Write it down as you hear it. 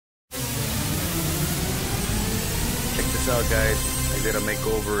this out, guys. I did a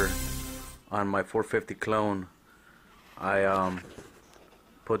makeover on my 450 clone. I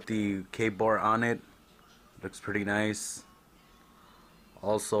put the KBar on it. Looks pretty nice.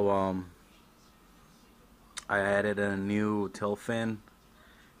 Also I added a new tail fin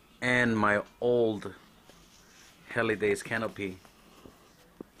and my old heli days canopy.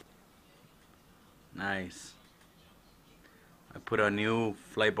 Nice. I put a new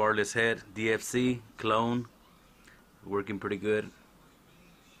fly barless head DFC clone, working pretty good.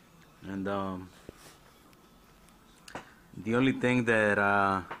 And the only thing that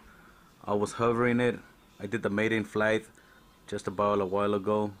I was hovering it, I did the maiden flight just about a while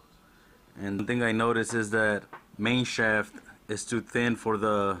ago, and the thing I noticed is that main shaft is too thin for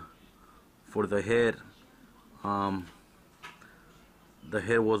the head. The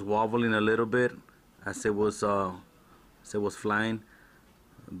head was wobbling a little bit as it was flying,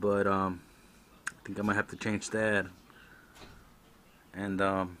 but I think I might have to change that. And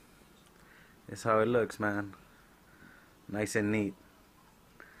it's how it looks, man. Nice and neat.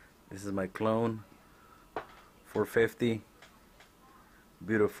 This is my clone 450.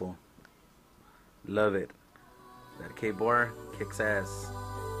 Beautiful. Love it. That KBar kicks ass.